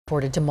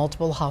transported to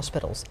multiple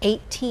hospitals.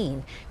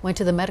 18 went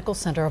to the Medical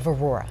Center of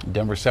Aurora.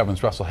 Denver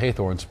 7's Russell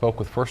Haythorne spoke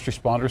with first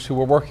responders who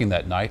were working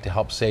that night to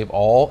help save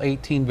all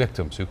 18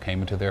 victims who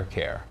came into their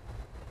care.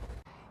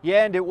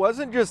 Yeah, and it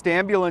wasn't just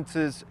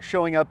ambulances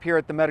showing up here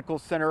at the Medical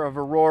Center of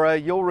Aurora.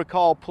 You'll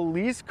recall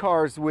police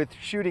cars with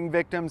shooting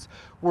victims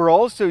were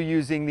also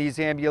using these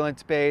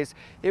ambulance bays.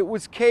 It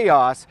was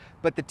chaos,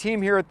 but the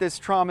team here at this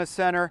trauma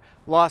center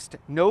lost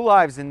no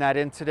lives in that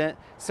incident,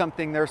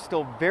 something they're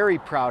still very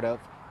proud of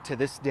to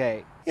this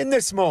day. In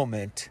this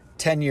moment,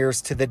 10 years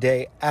to the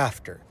day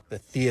after the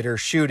theater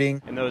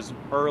shooting, in those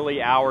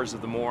early hours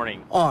of the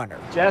morning, honor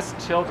Jess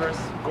Childress,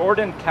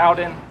 Gordon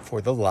Cowden, for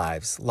the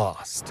lives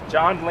lost.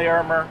 John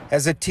Larimer.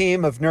 As a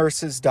team of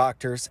nurses,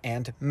 doctors,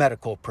 and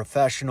medical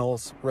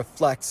professionals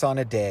reflects on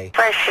a day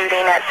for a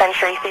shooting at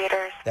Century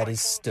Theaters that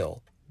is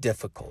still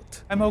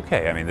difficult. I'm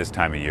okay. I mean, this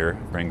time of year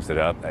brings it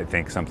up. I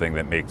think something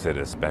that makes it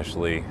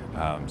especially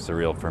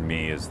surreal for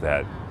me is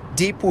that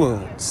deep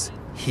wounds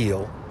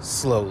heal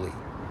slowly.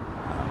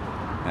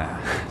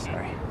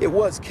 Sorry. It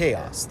was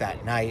chaos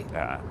that night.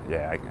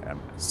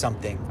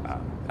 Something. Something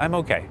I'm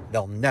okay.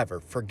 They'll never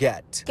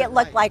forget. It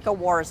looked like a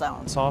war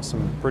zone. Saw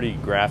some pretty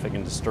graphic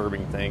and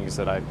disturbing things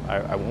that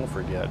I won't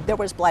forget. There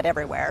was blood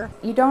everywhere.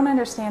 You don't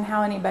understand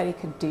how anybody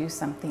could do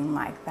something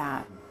like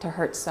that to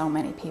hurt so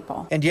many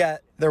people. And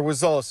yet, there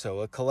was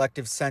also a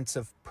collective sense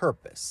of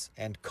purpose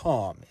and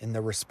calm in the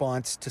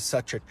response to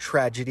such a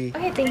tragedy.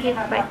 Okay, thank you.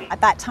 Bye.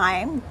 At that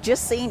time,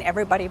 just seeing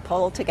everybody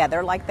pull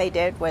together like they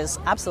did was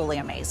absolutely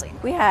amazing.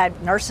 We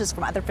had nurses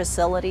from other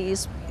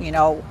facilities,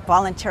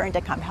 volunteering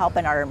to come help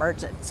in our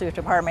emergency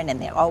department in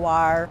the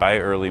OR. By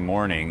early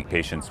morning,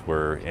 patients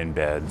were in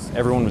beds.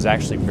 Everyone was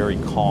actually very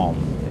calm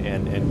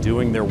and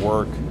doing their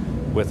work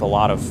with a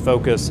lot of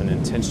focus and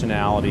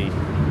intentionality,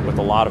 with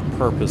a lot of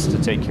purpose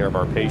to take care of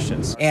our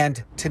patients.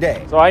 And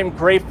today, so I'm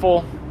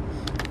grateful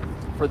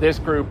for this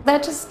group.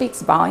 That just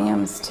speaks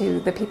volumes to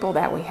the people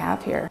that we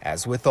have here.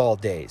 as with all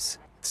days,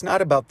 it's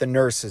not about the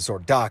nurses or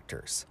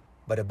doctors,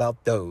 but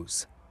about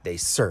those they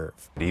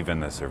serve. Even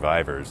the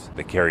survivors,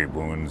 they carry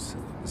wounds,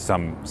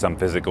 some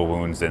physical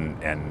wounds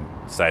and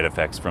side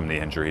effects from the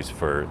injuries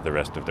for the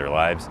rest of their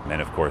lives,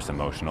 and of course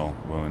emotional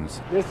wounds.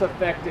 This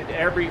affected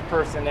every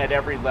person at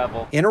every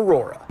level. In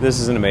Aurora, This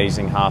is an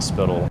amazing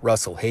hospital.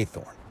 Russell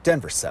Haythorne,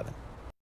 Denver 7.